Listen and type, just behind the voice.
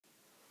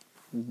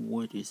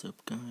What is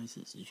up, guys?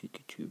 This is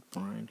YouTube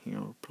Brian here.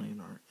 We're playing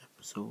our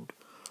episode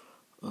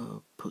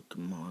of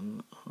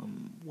Pokemon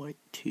White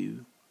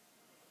 2.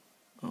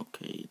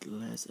 Okay, the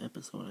last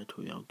episode I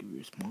told you I'll give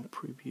you a small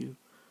preview,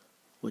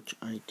 which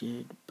I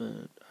did,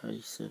 but I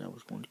said I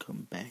was going to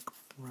come back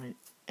right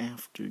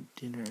after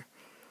dinner.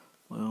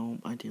 Well,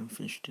 I didn't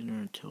finish dinner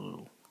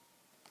until,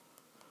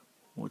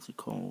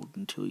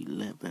 until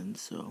 11,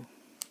 so...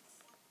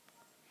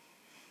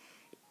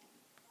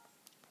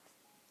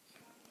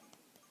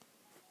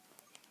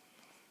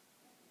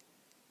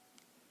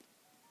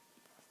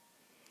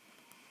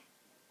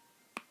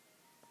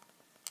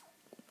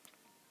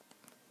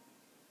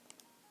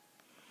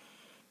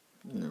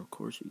 And of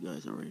course, you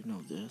guys already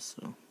know this,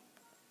 so...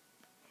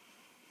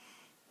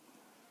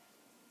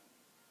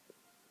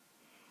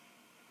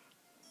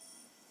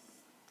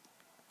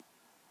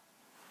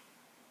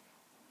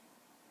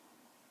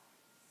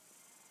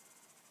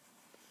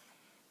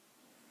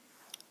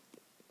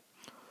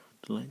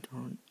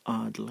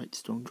 The light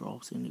stone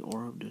draws in the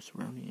aura of the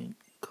surrounding and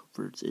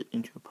converts it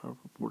into a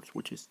powerful force,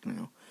 which is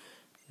now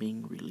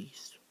being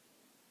released.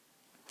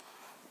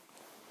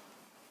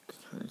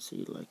 Kind of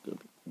see like a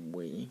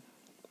way,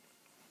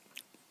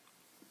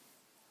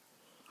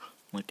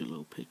 like a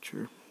little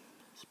picture.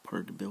 It's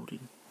part of the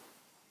building.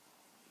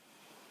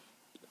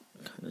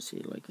 Kind of see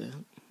it like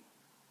that.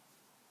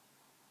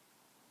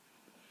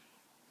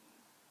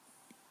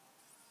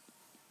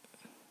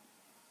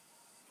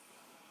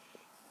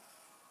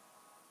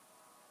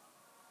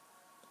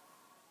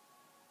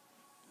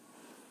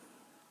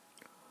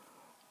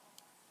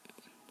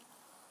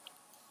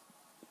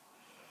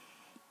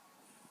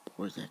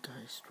 Boy, that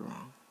guy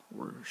strong.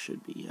 Or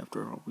should be.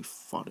 After all, we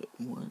fought it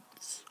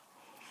once.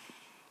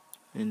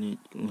 And it,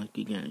 like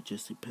again, it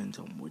just depends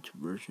on which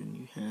version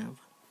you have.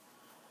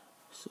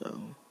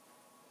 So...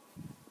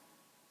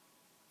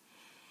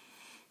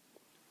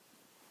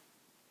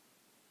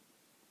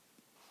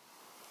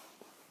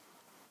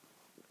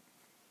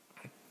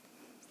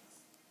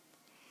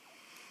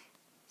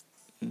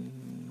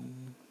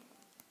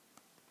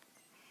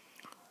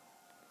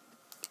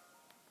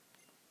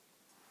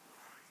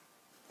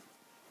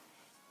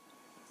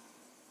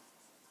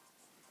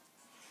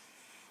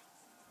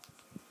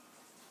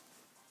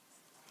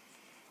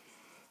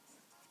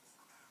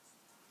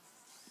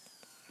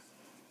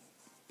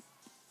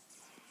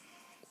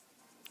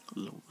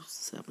 Level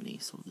 70,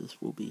 so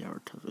this will be our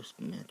toughest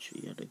match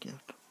yet again.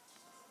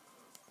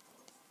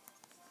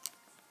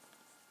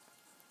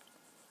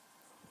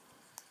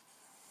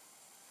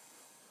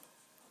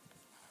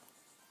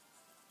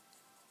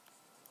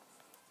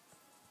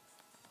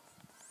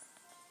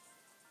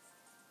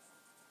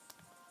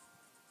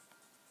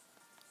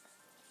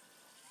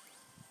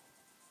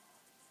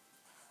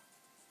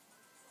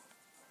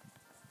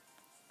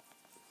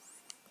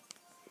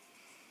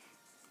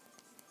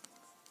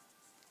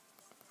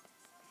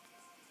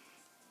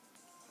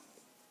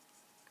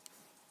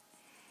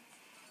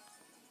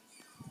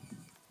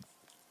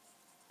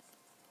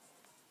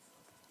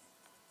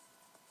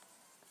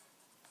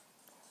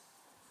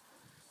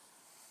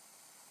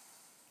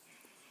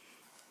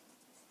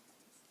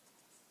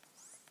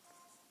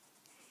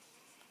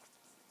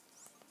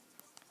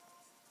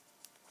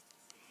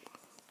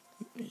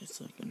 Wait a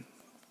second.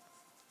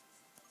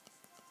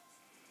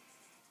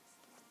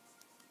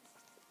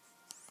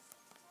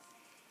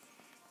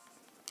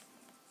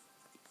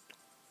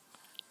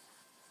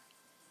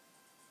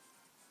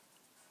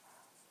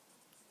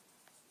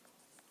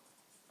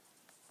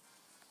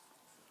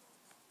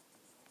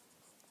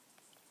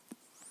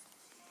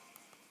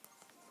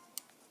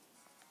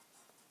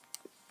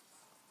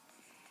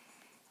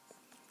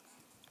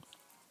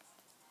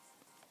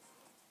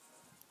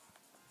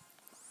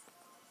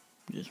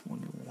 Just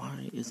wonder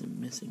why is it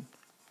missing?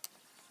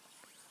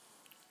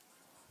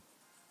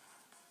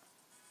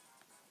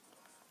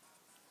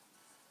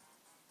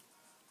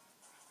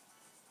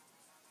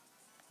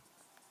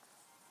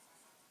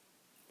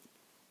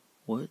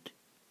 What?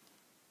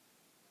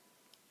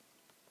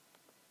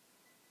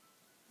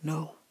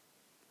 No.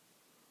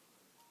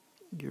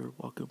 You're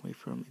walking away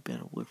from a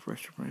battle with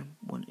Reshiram,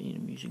 one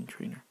ancient musing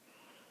trainer.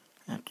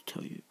 I have to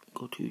tell you,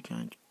 go to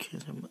Giant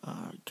Chasm,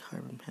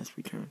 Kyurem has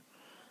returned.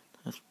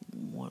 That's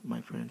what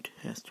my friend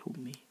has told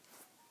me.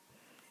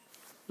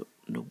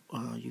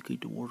 You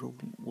could order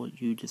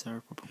what you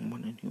desire for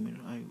Pokemon and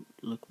human. I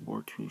look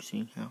forward to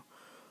seeing how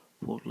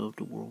full of love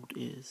the world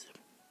is.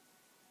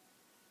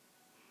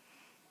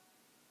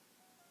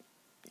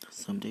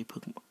 Someday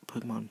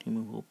Pokemon and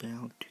human will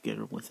bound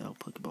together without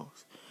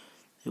Pokeballs.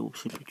 They will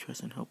simply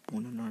trust and help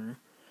one another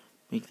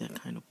make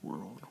that kind of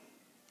world.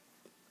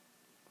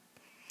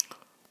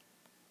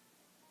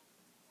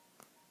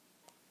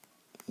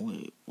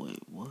 Wait,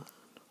 what?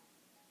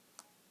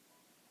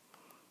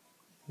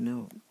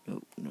 No. Okay,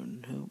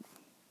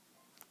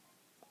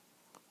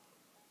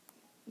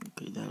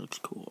 that looks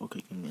cool.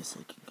 Okay, give me a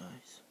second,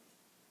 guys.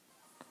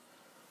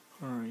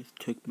 Alright, it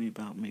took me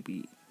about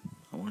maybe,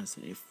 I want to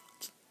say,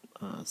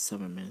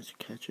 7 minutes to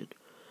catch it.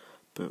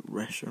 But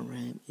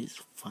Reshiram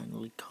is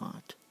finally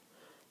caught.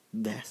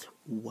 That's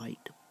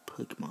white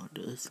Pokemon.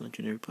 This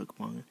legendary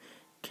Pokemon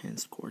can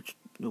scorch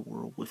the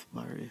world with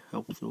fire. It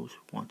helps those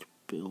who want to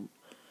build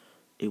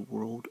a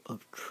world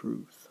of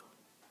truth.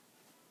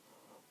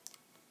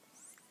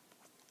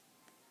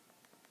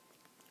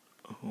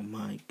 Oh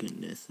my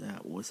goodness,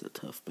 that was a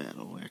tough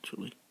battle,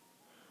 actually.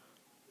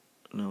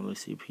 Now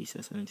let's see if he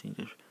says anything.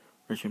 The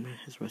regiment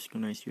has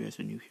recognized you as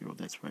a new hero.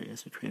 That's right,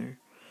 as a trainer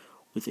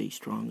with a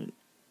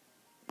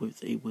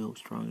will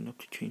strong enough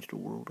to change the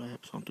world. I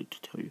have something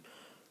to tell you.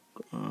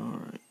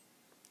 Alright.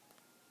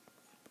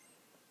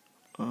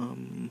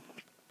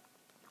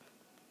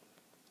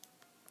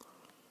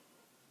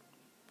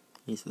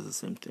 He says the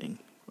same thing.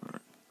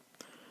 Alright.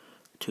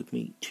 It took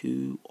me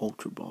 2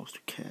 Ultra Balls to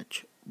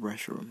catch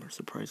Reshiram,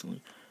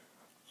 surprisingly.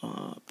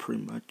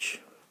 Pretty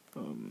much.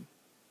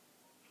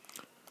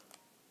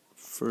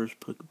 First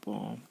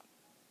Pokeball,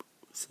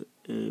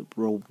 it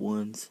rolled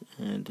once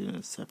and then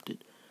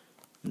accepted.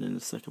 And then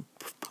the second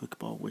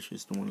Pokeball, which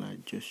is the one I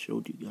just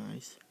showed you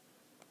guys,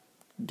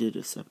 did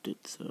accept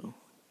it, so.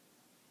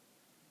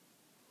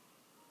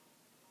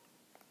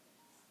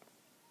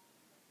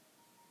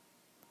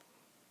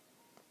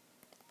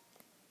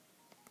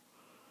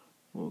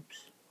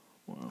 Whoops.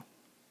 Wow.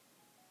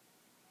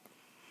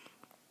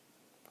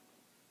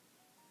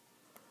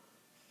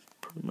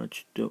 Pretty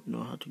much don't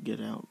know how to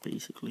get out,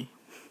 basically.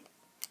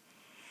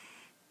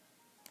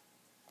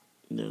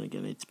 And then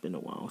again, it's been a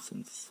while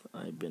since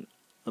I've been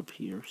up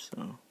here,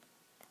 so.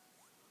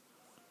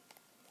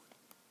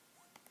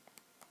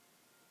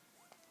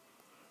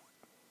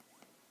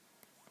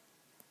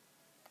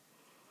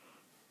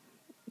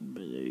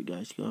 But there you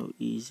guys go,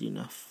 easy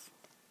enough.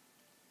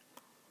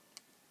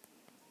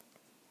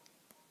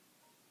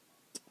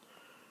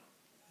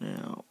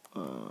 Now,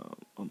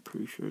 I'm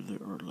pretty sure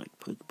there are like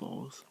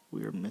Pokeballs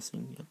we are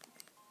missing. Yep.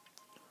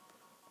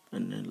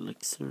 And then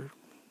Elixir.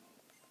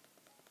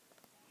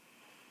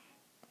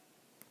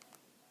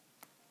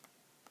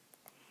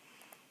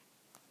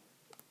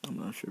 I'm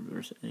not sure if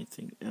there's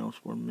anything else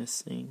we're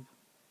missing.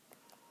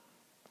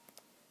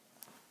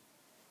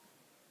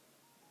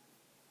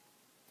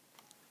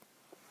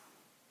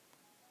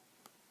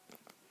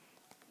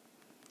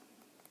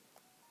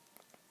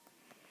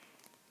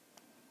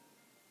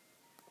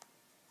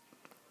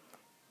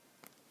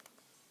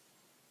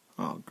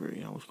 Oh,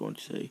 great. I was going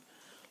to say,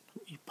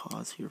 let me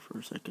pause here for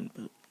a second,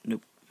 but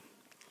nope.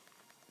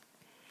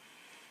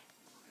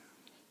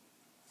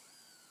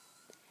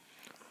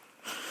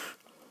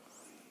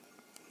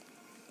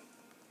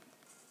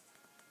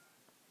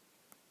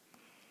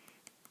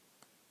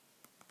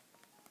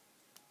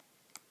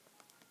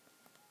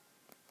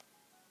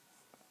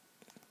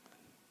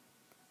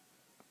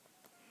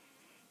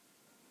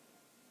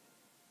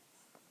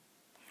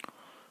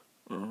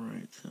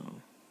 Alright,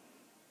 so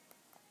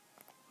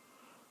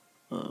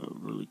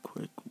really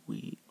quick,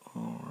 we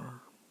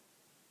are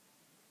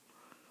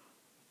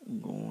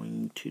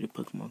going to the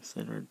Pokemon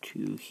Center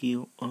to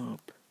heal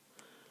up.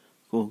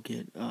 Go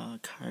get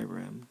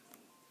Kyurem.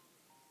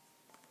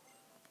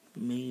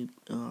 Maybe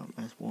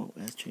as well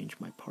as change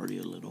my party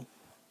a little.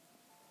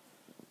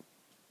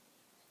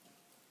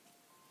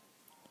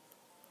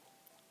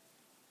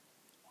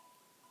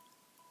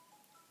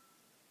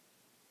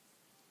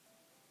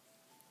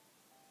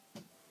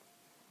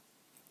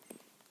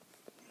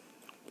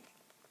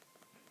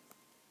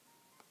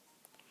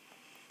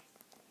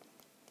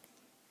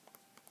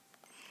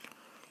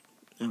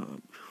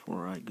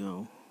 Before I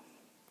go,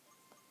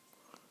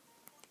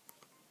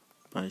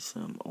 buy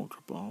some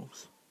Ultra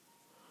Balls.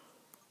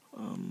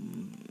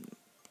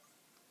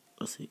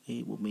 Let's say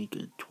 8 will make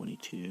it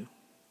 22.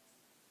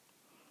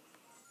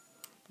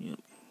 Yep.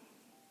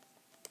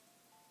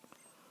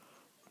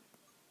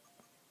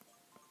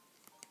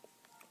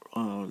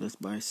 Let's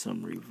buy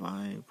some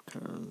Revive,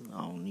 because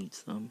I'll need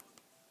some.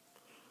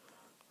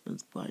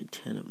 Let's buy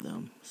 10 of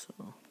them,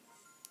 so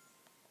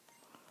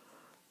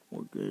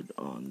we're good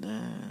on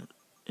that.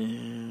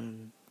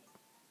 And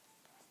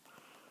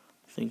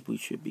I think we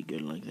should be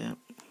good like that.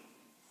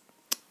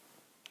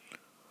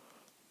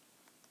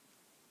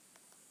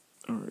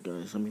 Alright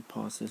guys, let me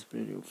pause this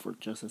video for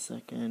just a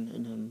second,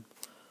 and then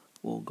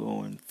we'll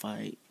go and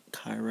fight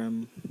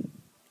Kyurem.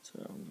 So,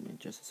 give me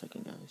just a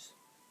second, guys.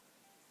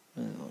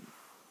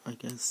 I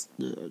guess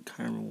the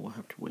Kyurem will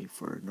have to wait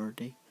for another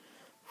day.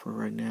 For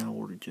right now,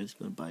 we're just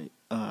gonna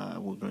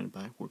we're going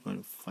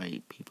to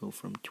fight people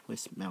from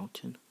Twist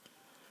Mountain.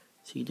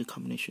 See the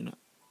combination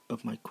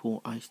of my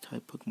cool ice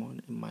type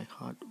Pokemon and my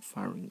hot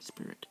firing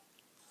spirit.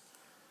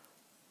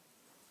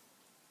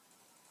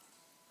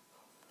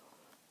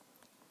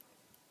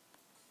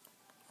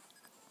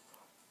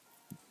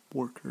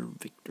 Worker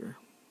Victor.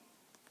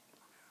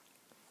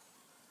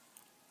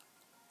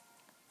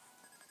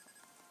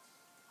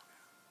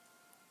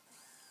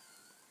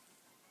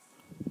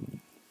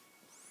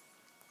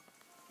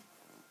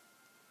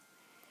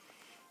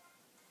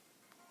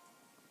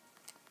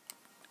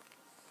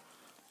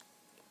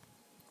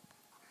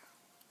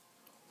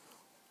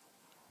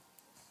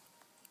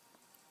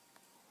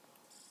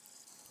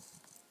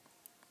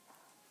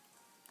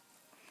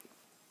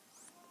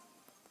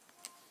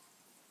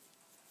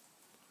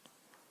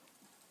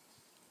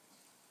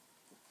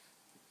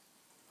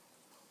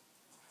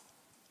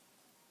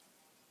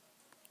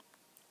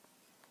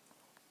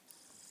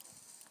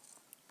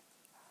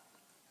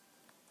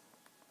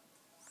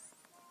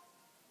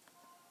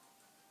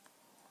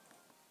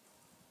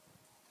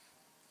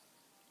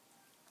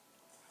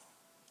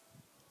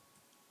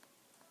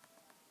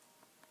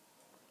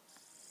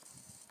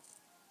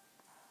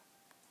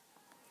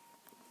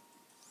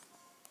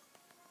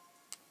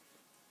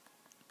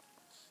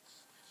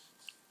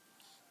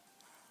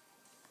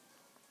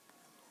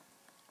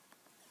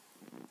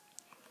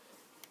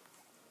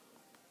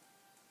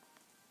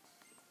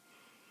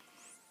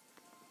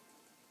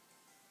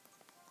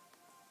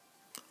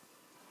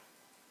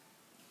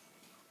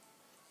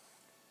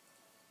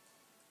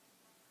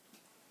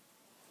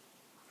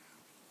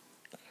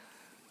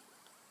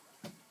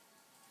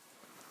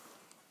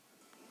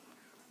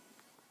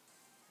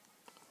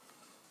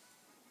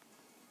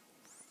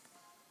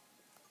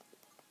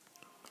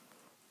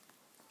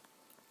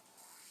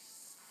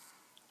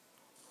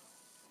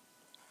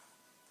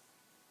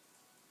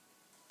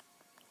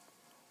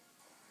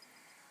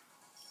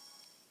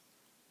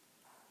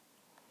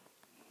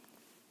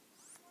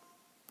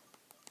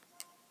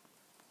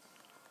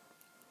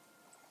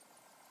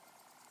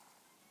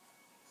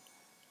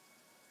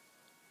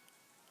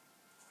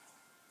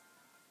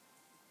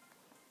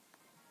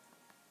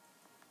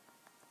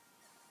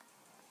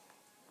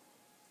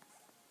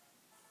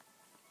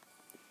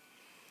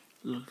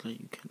 Looks like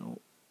you can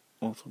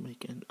also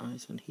make an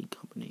ice and heat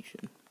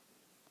combination.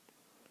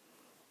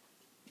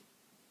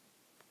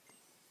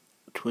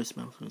 Twist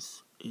Mountain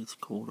is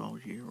cold all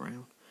year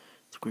round.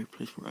 It's a great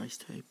place for ice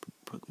type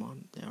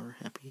Pokemon that are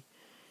happy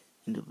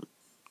in the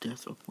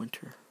depths of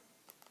winter.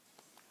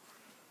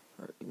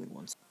 Alright, give me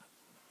one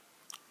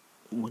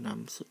second. When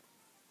I'm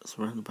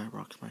surrounded by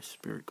rocks, my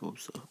spirit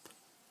goes up.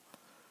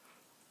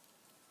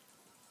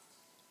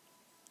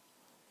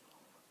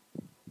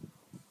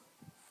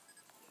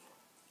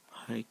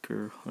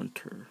 Hiker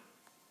Hunter.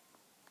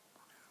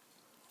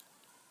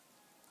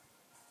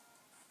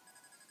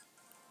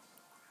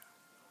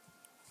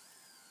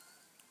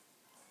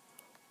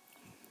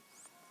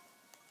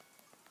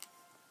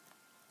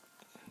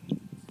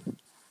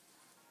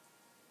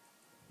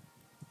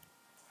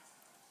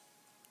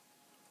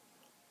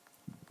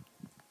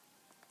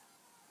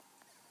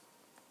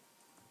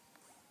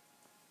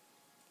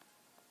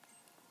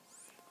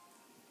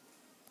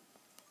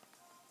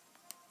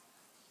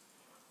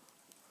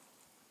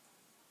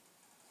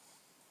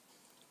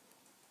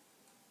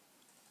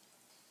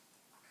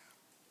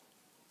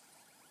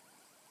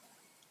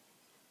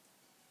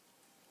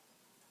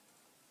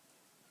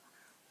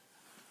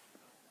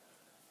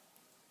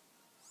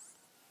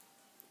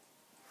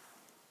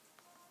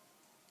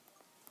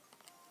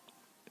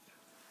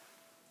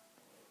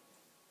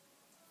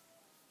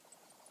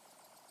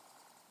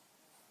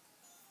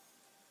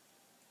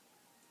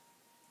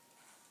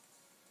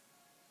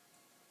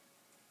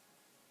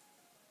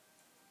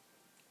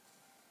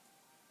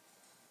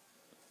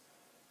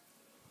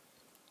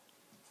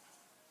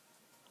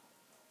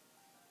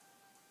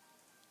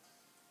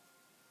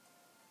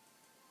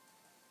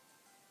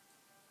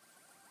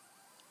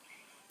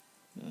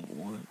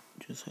 What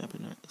just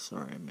happened?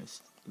 Sorry, I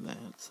missed that,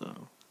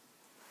 so.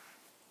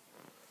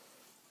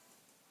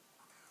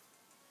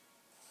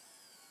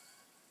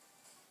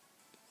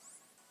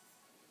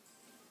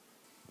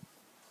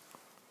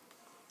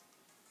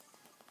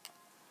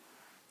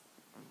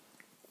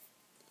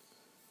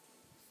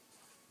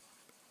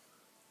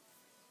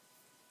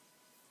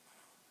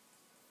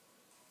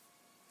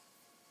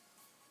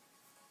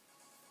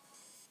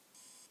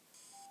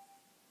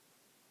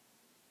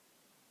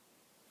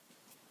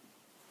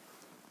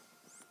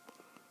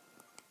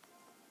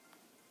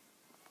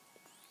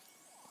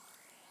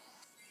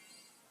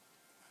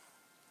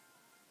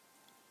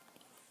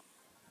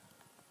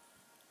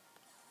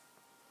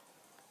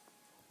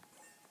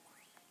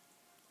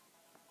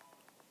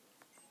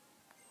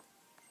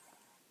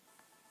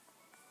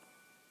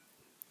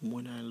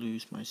 When I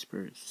lose, my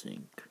spirit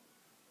sink.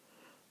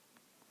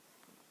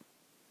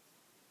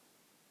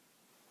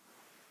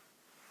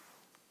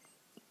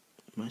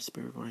 My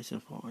spirit rise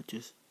and fall are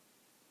just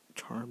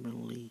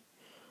charmingly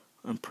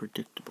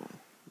unpredictable.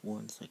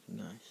 One second,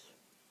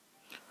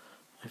 guys.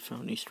 I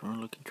found a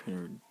strong looking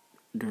trainer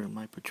during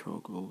my patrol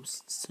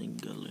goes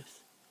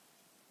Singalith.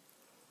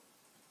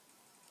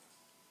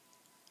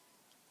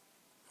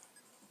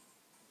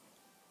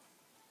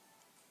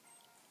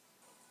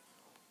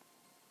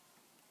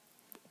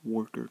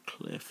 Worker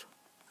Cliff.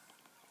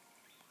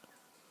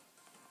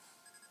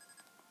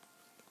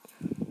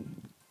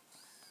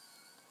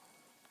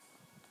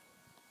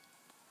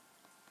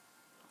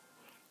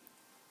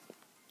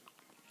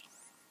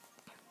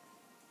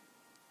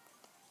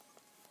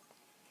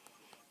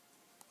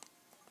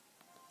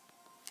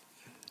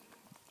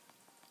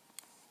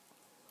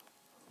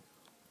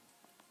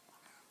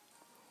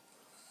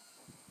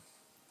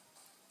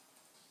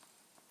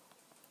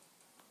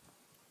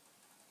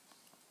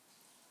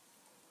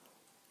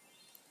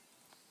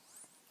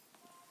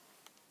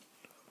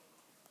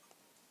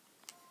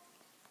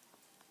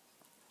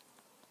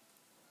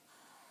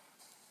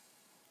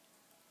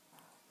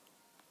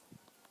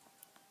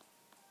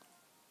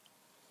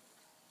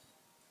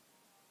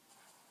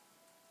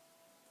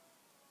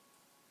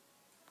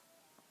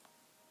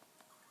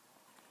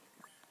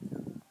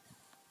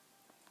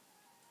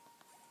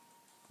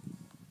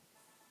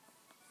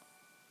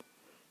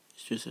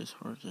 It's just as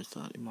hard as I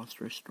thought. A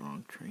monstrous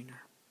strong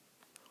trainer.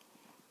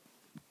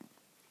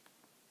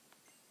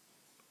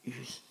 You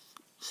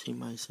see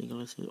my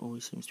Singalith, it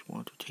always seems to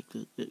want to take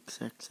the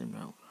exact same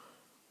route.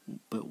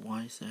 But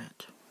why is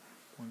that?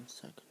 1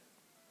 second.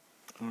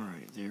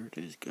 Alright, there it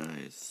is,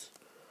 guys.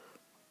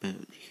 But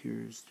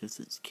here's just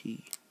its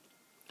key.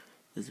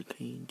 There's a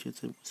cane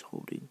Jessup was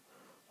holding.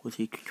 Was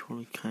he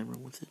controlling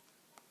Chiron with it?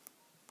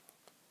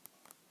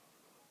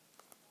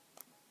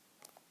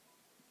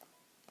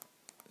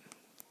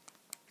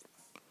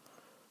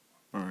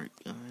 Alright,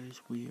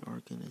 guys, we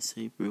are gonna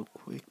save real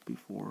quick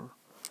before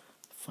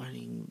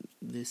fighting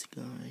this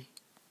guy.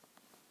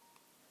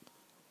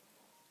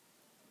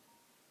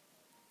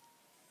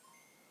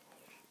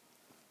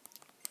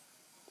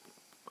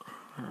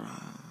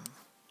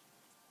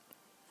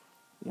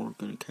 We're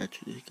gonna catch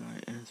this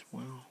guy as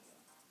well.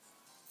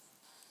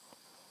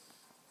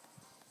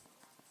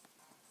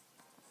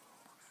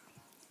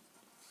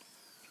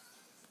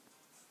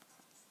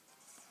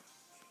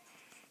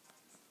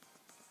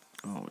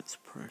 Oh, it's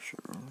pressure,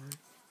 alright.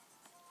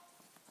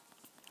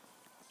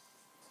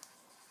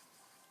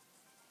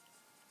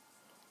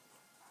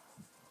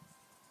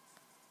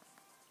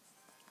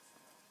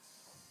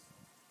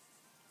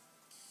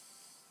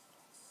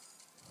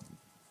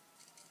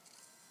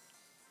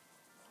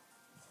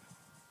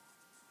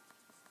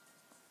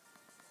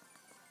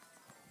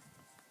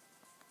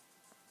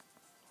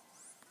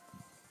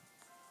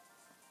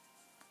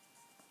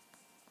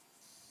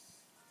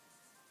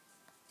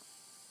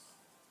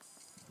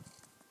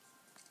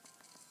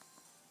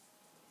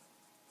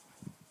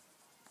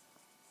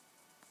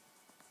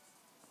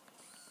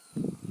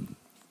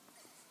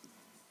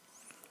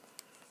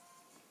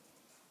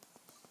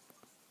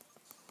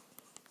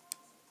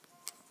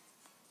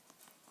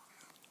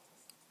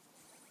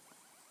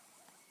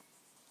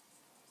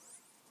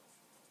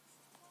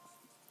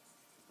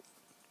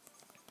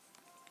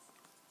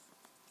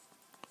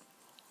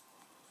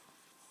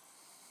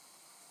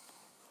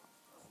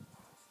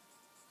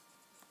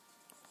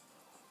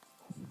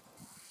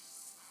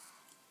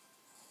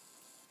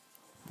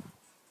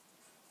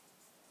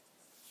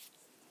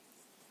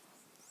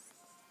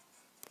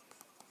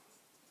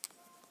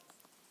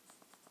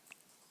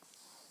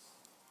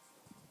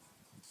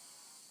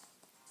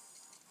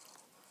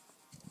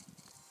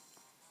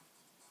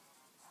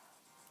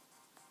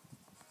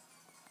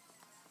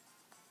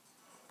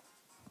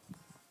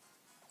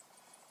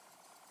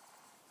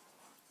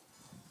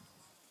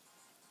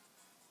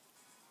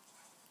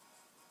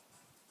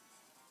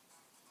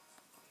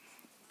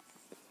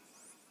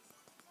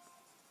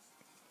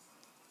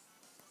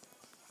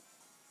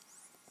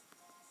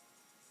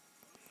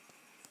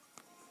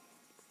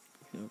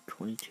 have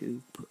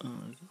 22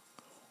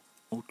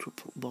 Ultra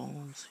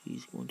Balls.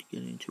 He's going to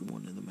get into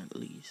one of them at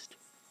least.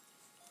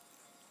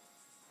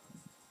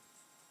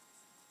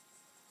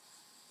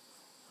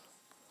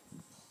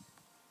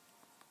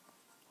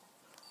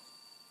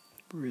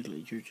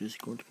 Really, you're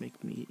just going to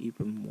make me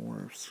even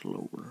more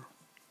slower.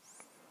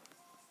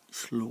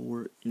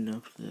 Slower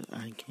enough that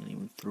I can't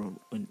even throw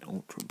an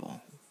Ultra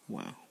Ball.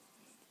 Wow.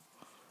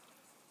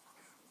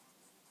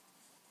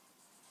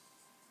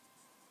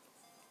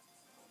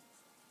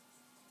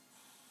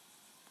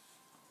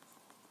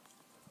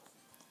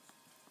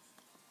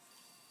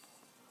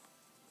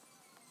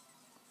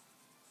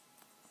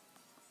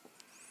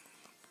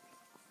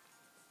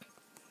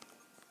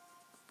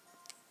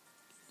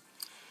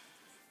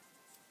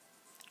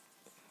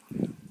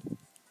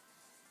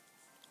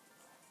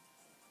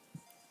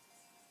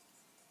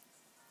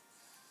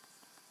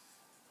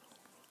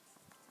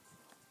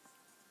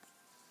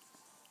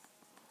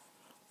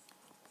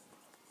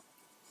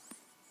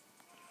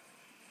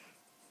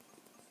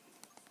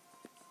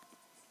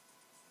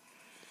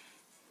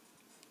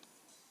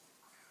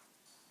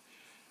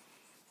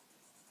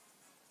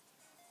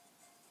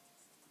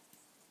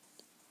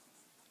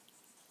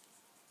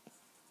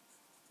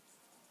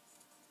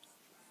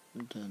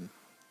 I'm done.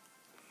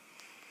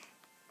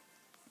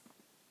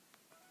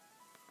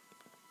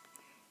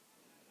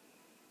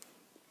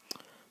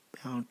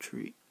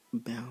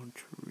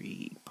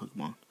 Boundary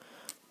Pokemon.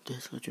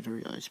 This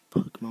legendary ice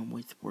Pokemon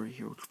waits for a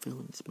hero to fill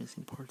in its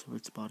missing parts of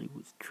its body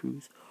with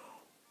truths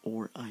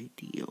or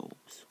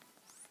ideals.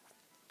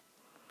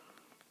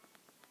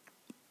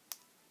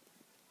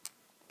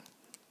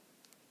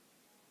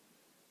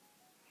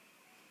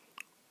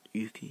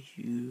 Yuki,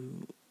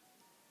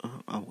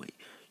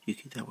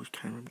 Yuki, that was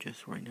Kyurem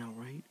just right now,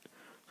 right?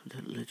 So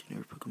that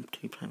legendary Pokemon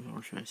team plan,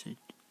 or should I say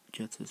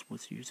Jetsus,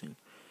 was using.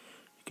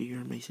 Yuki,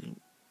 you're amazing.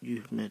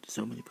 You've met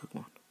so many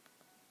Pokemon.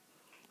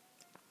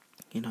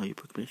 You know, your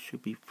Pokemon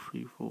should be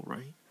pretty full,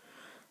 right?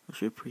 I'm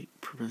sure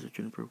Professor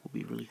Juniper will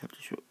be really happy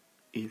to show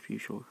if you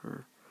show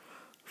her.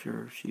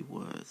 Sure, she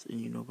was. And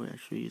you know what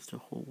actually is the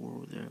whole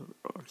world. There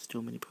are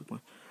still many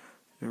Pokemon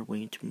that are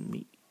waiting to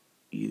meet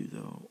you,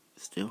 though.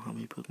 Still, how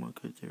many Pokemon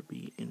could there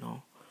be in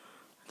all?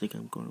 I think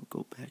I'm going to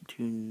go back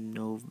to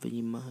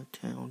Novima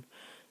Town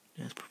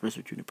and ask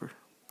Professor Juniper.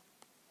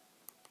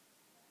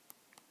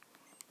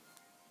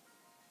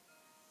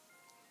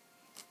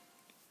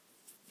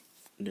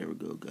 There we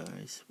go,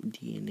 guys.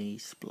 DNA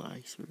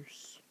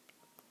splicers.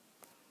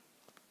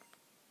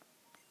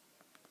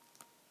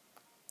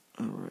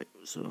 Alright,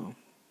 so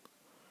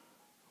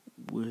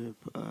with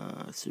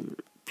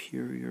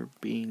Superior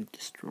being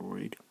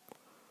destroyed.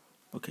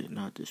 Okay,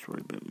 not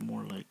destroyed, but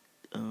more like,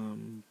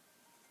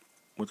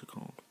 what's it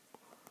called?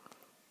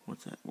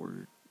 What's that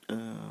word?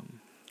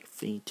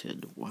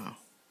 Fainted. Wow.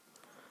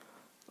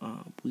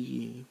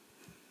 We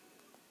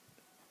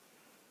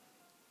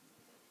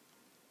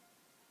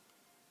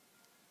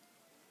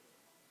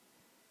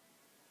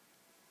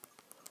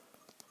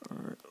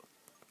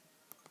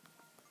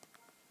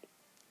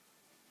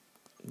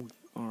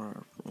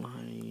are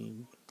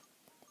flying.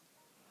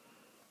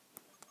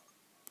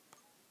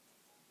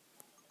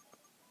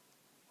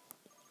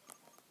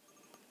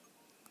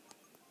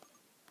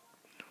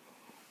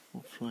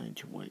 We're flying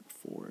to White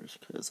Forest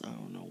because I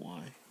don't know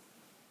why.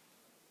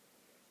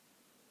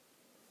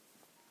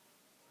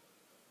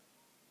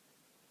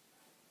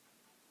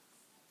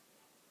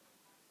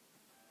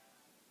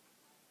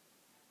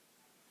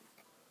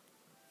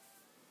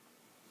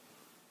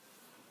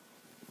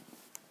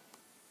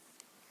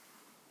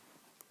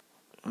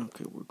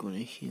 Okay, we're going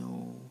to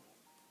heal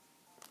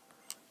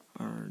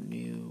our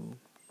new.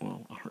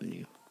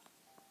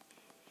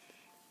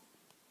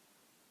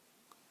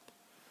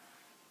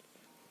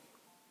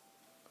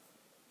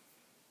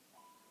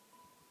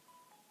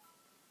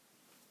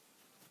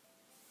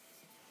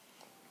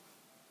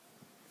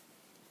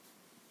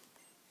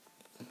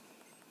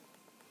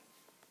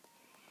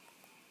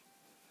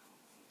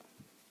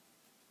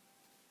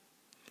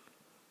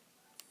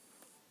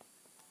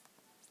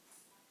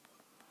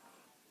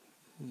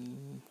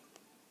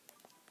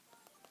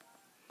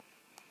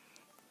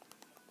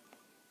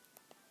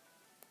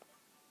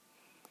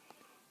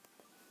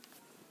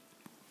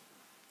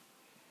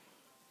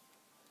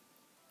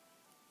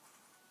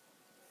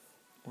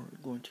 We're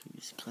going to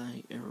use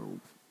Sky Arrow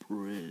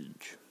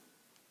Bridge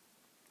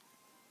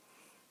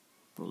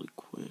really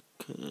quick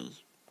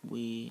because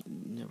we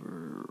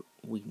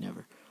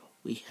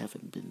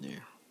haven't been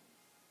there.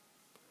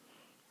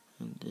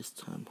 And this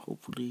time,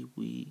 hopefully,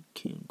 we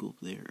can go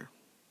there.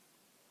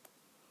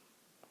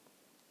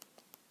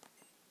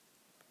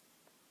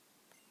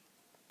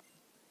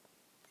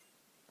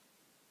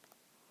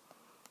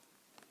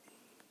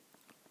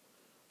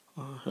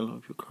 Hello,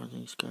 if you're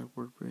crossing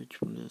Skyward Bridge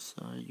from this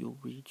side, you'll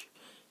reach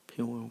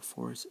Pinwheel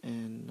Forest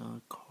and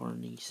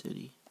Carney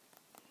City.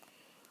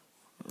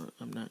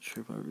 I'm not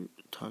sure if I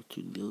talked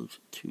to those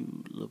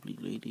two lovely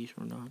ladies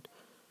or not,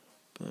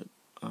 but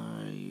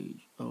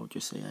I'll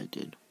just say I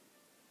did.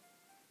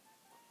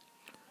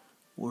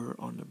 We're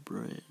on the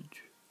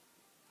bridge.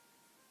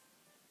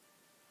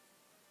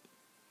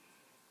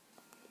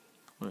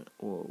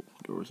 Whoa,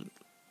 there was a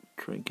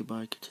train.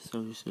 Goodbye,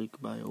 Castello City.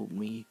 Goodbye, old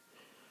me.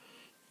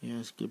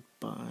 Yes,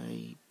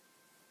 goodbye.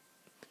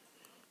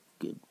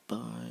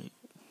 Goodbye.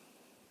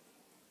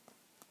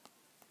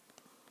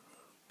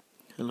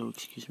 Hello,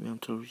 excuse me, I'm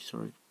totally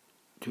sorry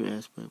to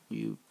ask, but will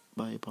you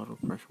buy a bottle of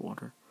fresh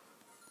water?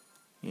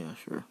 Yeah,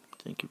 sure.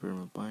 Thank you very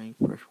much. Buying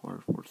fresh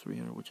water for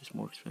 300, which is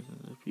more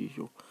expensive than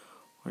usual.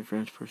 What a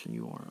generous person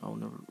you are. I'll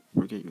never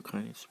forget your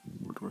kindness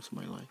for the rest of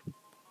my life.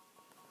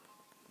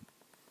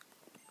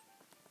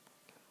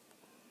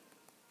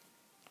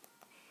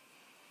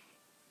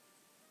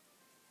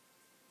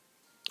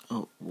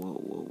 Oh,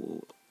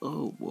 whoa.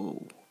 Oh,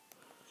 whoa.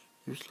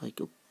 There's like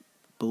a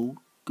boat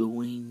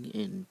going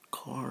and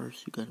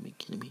cars. You gotta be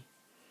kidding me.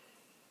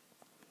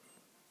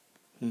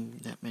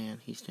 That man,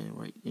 he's standing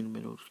right in the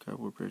middle of the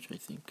Skyward Bridge, I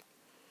think.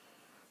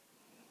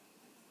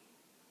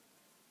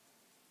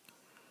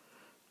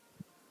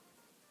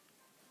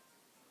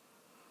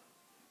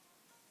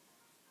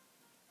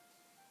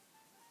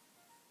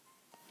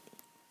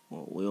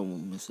 Well, we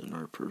almost missed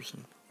another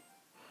person.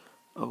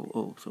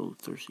 Oh, so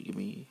thirsty, give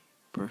me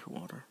fresh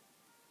water.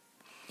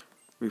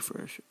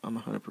 Refresh. I'm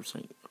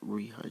 100%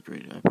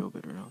 rehydrated. I feel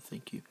better now,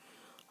 thank you.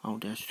 I'll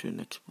dash to the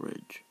next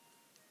bridge.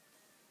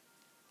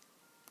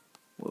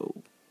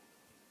 Whoa.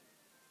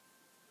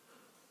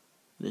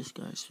 This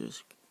guy's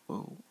just,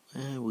 whoa.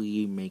 And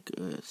we make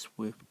a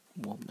swift,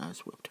 well, not a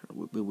swift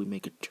turn, but we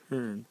make a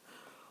turn,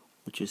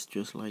 which is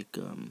just like,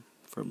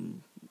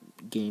 from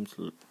games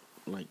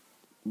like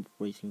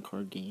racing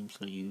car games,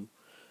 so you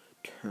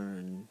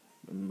turn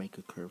and make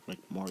a curve like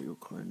Mario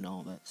Kart and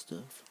all that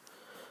stuff.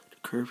 The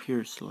curve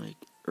here is like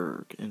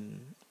erg,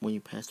 and when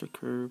you pass the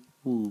curve,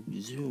 woo,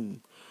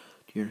 zoom.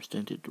 Do you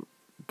understand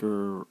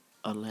the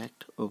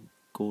elect of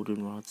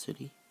Goldenrod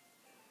City?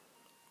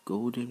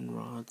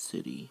 Goldenrod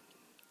City.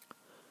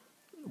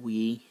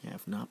 We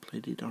have not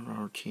played it on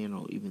our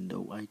channel, even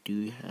though I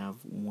do have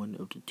one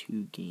of the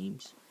 2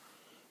 games.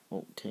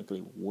 Well, technically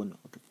one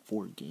of the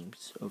 4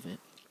 games of it.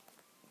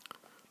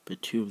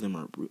 But 2 of them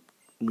are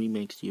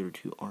remakes, the other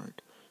 2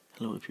 aren't.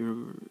 Hello, if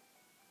you're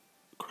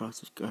across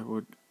the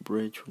Skyward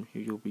Bridge from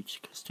here, you'll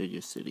reach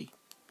Castelia City.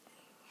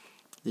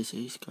 This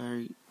is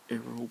Sky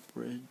Arrow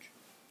Bridge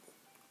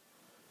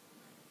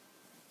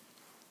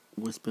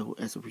was built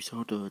as a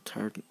result of a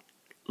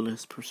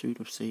tireless pursuit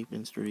of safe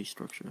and sturdy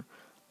structure.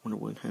 Wonder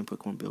what kind of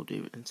Pokemon built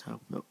it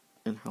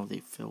and how they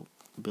felt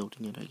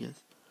building it, I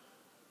guess.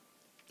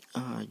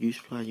 You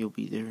fly, you'll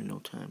be there in no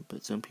time,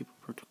 but some people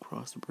prefer to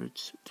cross the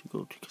bridge to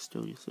go to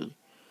Castelia City.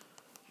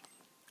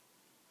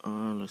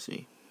 Let's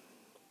see.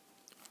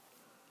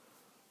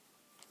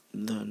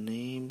 The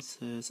name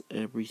says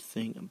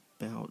everything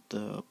about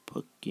the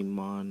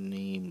Pokemon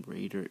named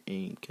Raider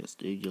in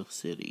Castelia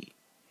City.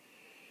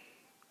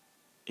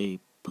 A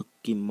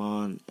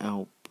Pokemon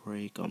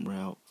outbreak on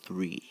Route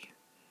 3.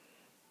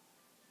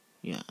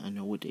 Yeah, I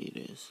know what day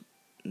it is.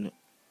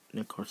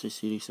 Necarsa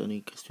City,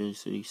 sunny. Castelia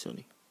City,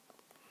 sunny.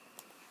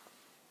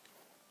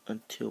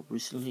 Until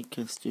recently,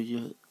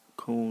 Castelia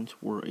cones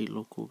were a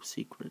local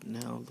secret.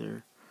 Now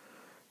they're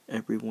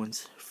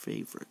everyone's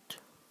favorite.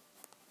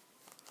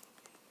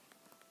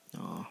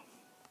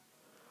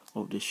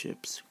 Oh, the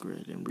ship's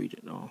grid and read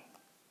it all.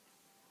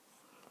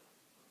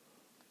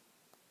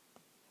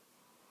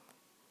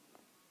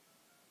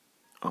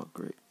 Oh,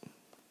 great.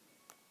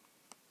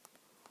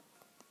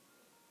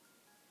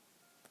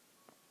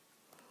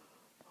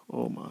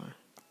 Oh my.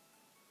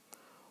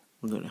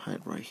 We're gonna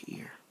hide right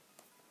here.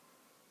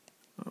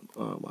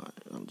 Oh my,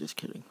 I'm just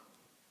kidding.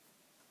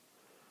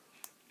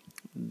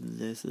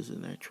 This is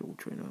an actual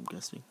trainer, I'm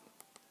guessing.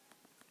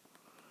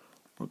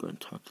 We're gonna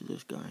talk to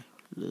this guy,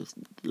 this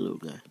little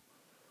guy.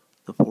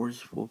 The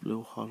forest is full of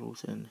little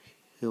hollows and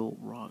hill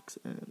rocks,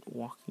 and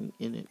walking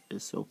in it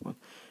is so fun.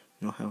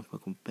 You know, having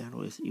Pokemon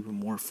battle is even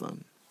more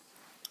fun.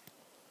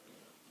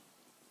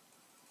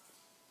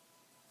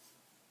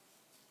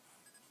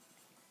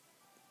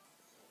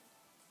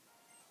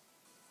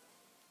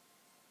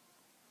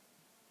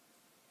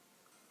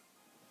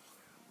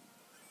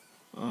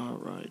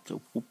 Alright, the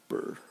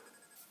Wooper.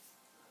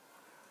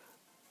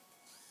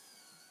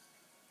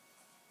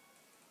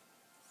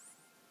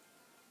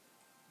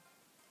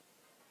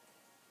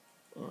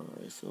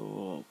 Alright,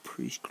 so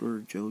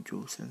Prescholar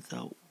Jojo sends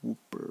out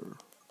Wooper.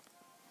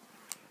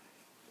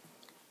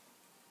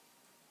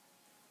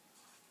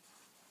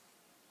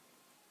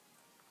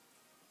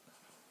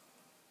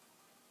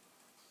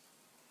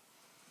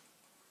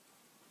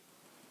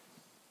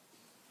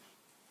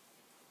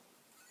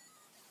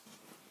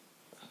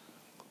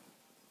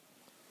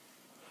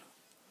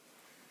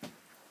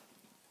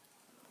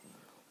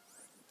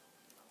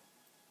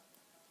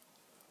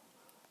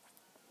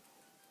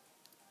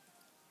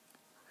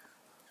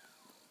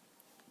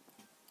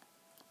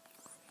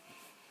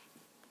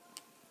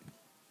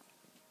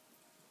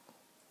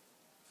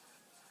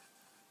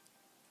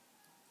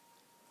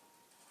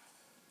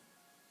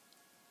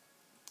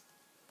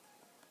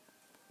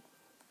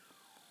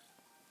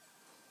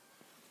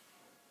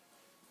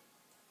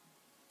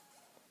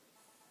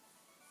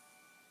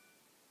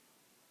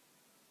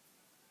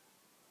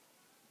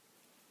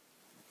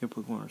 Your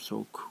Pokemon are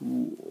so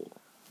cool.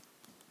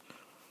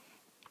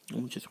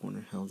 I'm just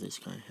wondering how this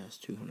guy has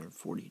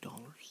 $240.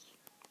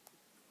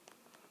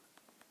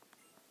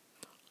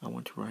 I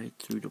want to ride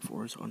through the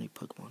forest on a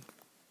Pokemon.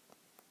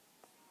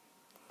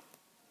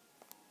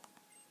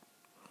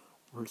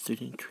 We're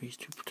thinning trees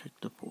to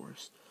protect the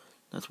forest.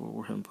 That's why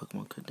we're having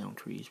Pokemon cut down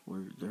trees.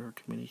 Where there are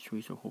too many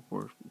trees, the whole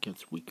forest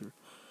gets weaker.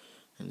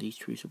 And these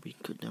trees are being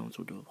cut down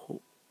so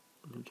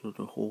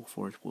the whole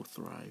forest will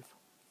thrive.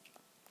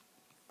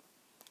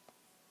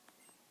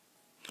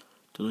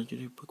 The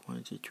legendary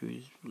Pokemon is a tree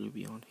is really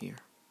beyond here.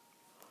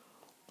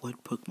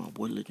 What Pokemon?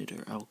 What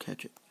legendary? I'll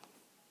catch it.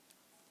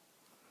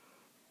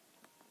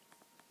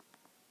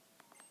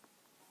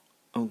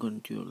 I'm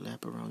going to do a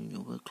lap around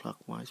Unova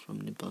clockwise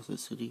from Nimbasa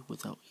City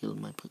without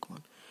healing my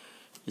Pokemon.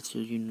 It's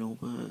the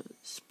Unova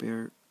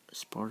Spartan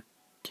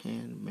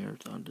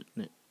Marathon,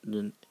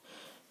 and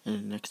the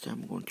next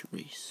time I'm going to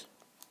race.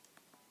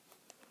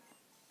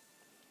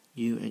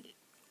 You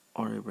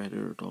are a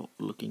rather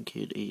adult-looking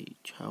kid, a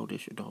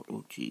childish adult.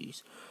 Oh,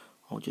 jeez.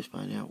 I'll just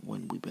find out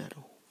when we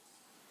battle.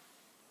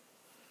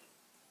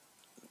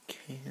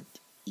 Can't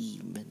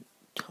even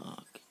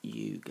talk.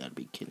 You gotta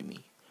be kidding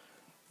me.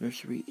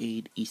 Nursery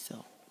Aid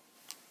Esau.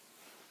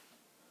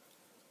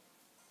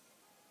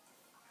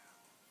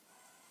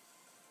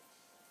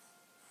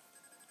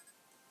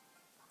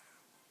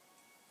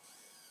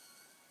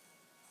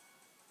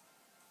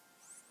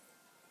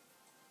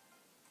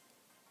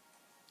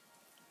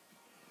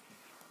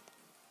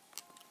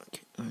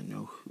 Okay, I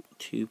know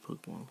two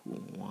Pokemon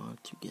who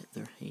want to get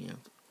their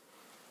hands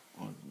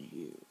on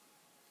you.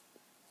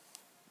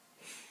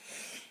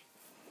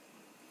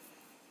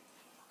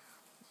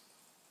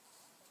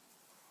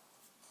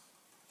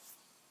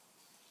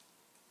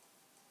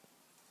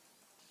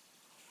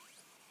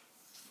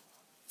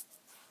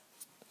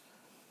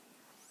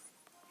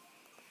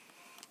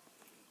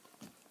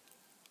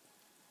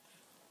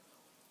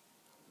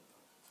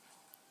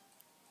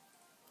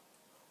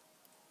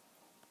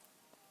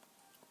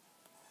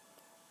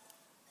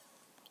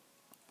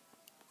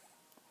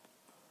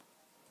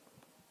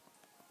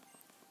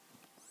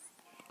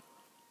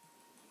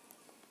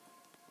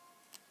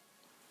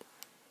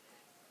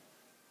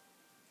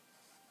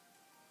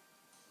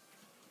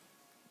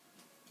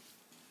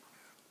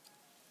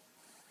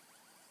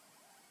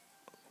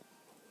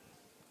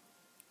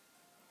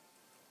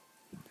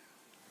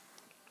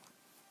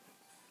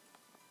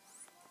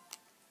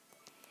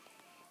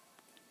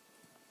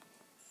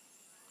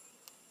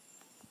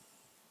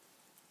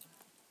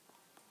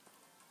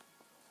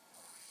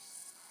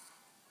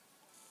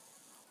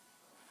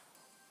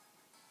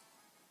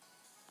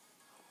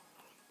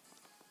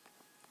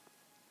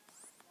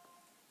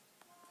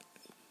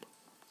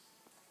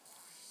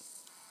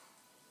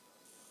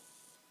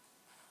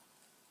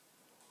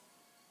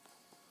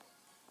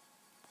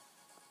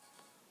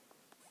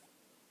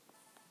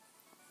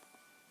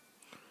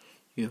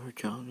 You are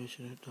childish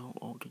and adult,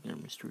 altogether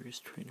mysterious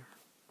trainer.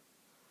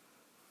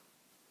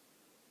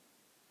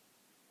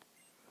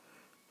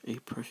 A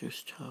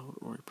precious child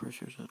or a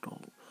precious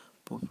adult.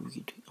 Both will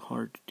be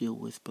hard to deal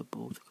with, but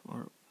both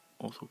are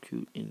also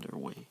cute in their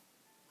way.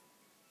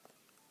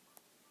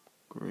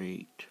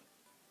 Great.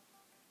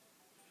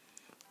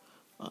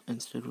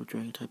 Instead of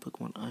Dragon type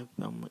Pokemon, I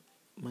found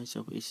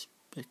myself a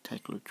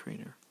spectacular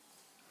trainer.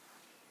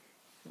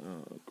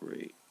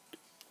 Great.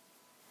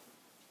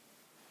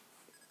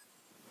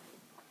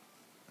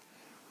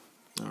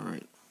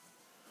 Alright.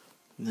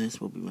 This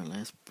will be my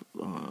last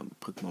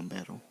Pokemon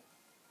battle.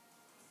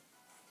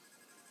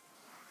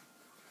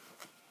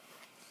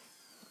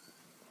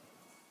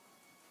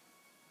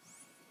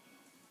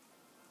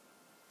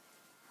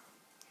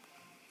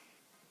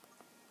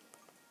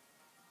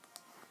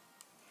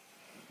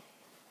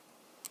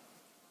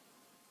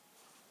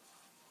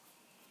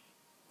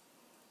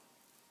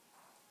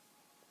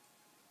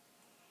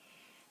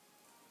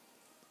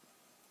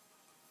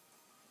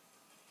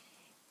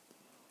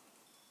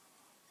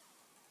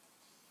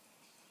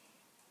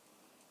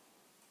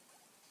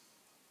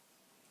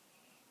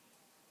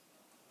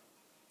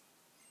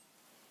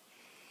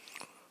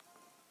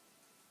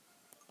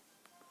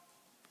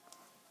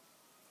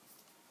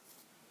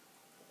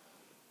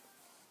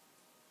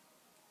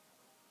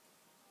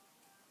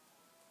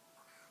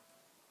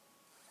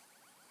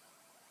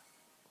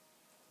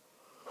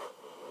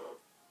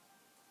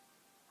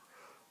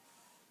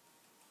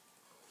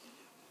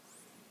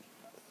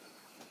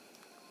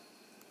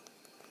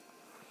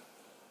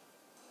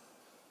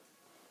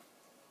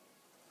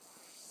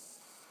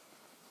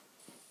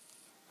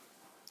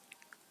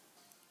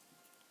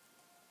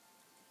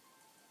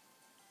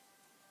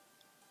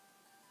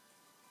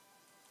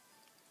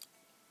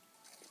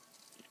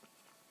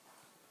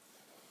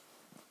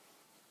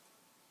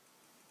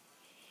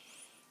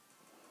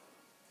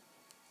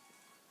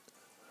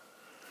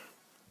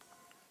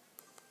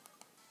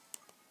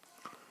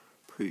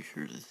 Pretty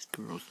sure this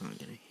girl's not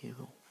gonna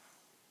heal.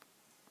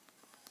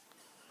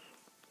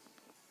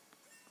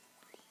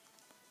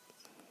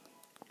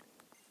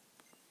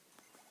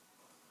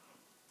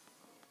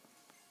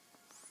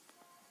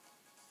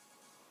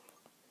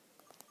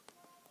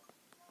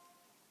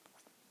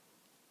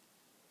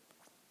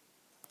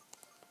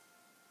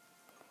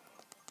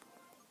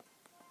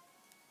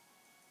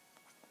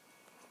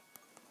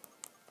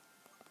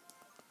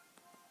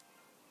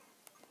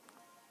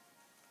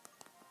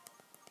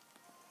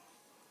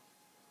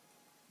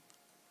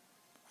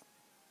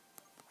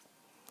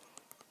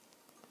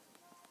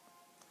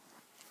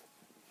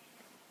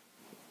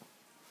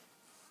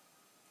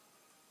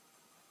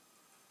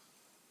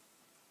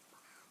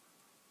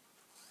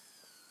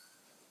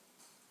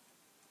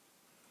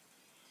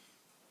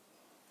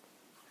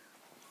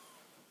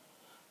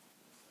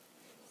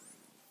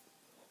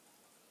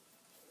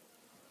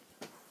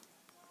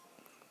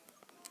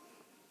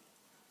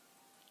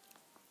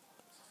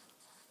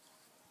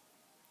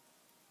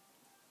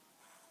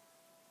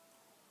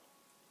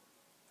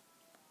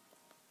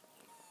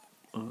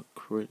 a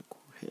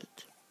critical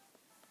hit.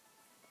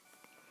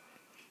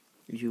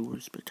 You were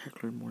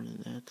spectacular more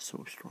than that,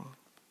 so strong.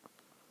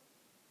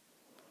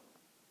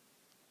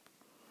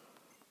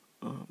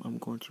 I'm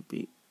going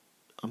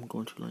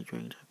to like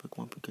Dragon type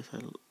Pokemon because I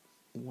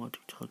want to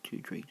talk to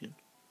Drayden.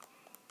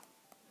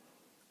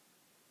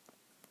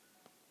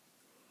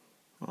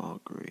 Oh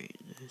great,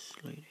 this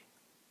lady.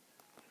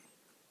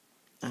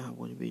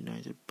 Wouldn't it be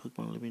nice if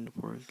Pokemon living in the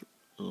forest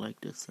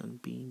like the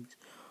sunbeams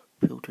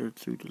filtered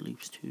through the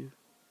leaves too?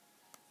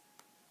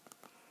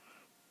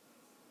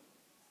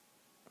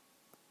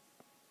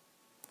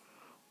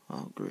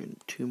 Oh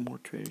great, 2 more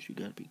trainers, you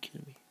gotta be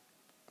kidding me.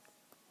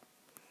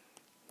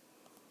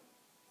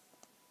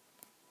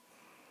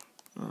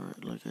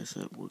 Alright, like I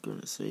said, we're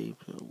gonna save,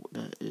 so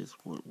that is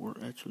what we're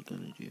actually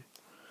gonna do.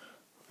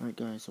 Alright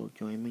guys, so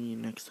join me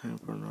next time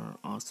for another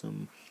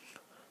awesome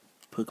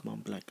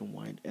Pokemon Black and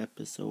White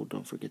episode.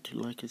 Don't forget to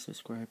like and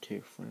subscribe to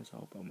your friends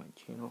all about my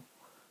channel.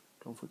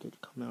 Don't forget to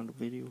comment on the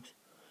videos.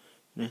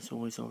 And as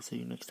always, I'll see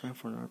you next time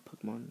for another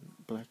Pokemon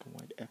Black and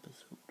White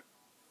episode.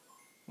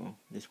 Oh,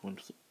 this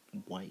one's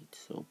white,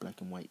 so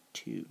Black and White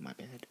 2, my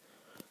bad.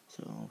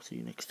 So I'll see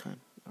you next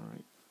time.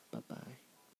 Alright, bye-bye.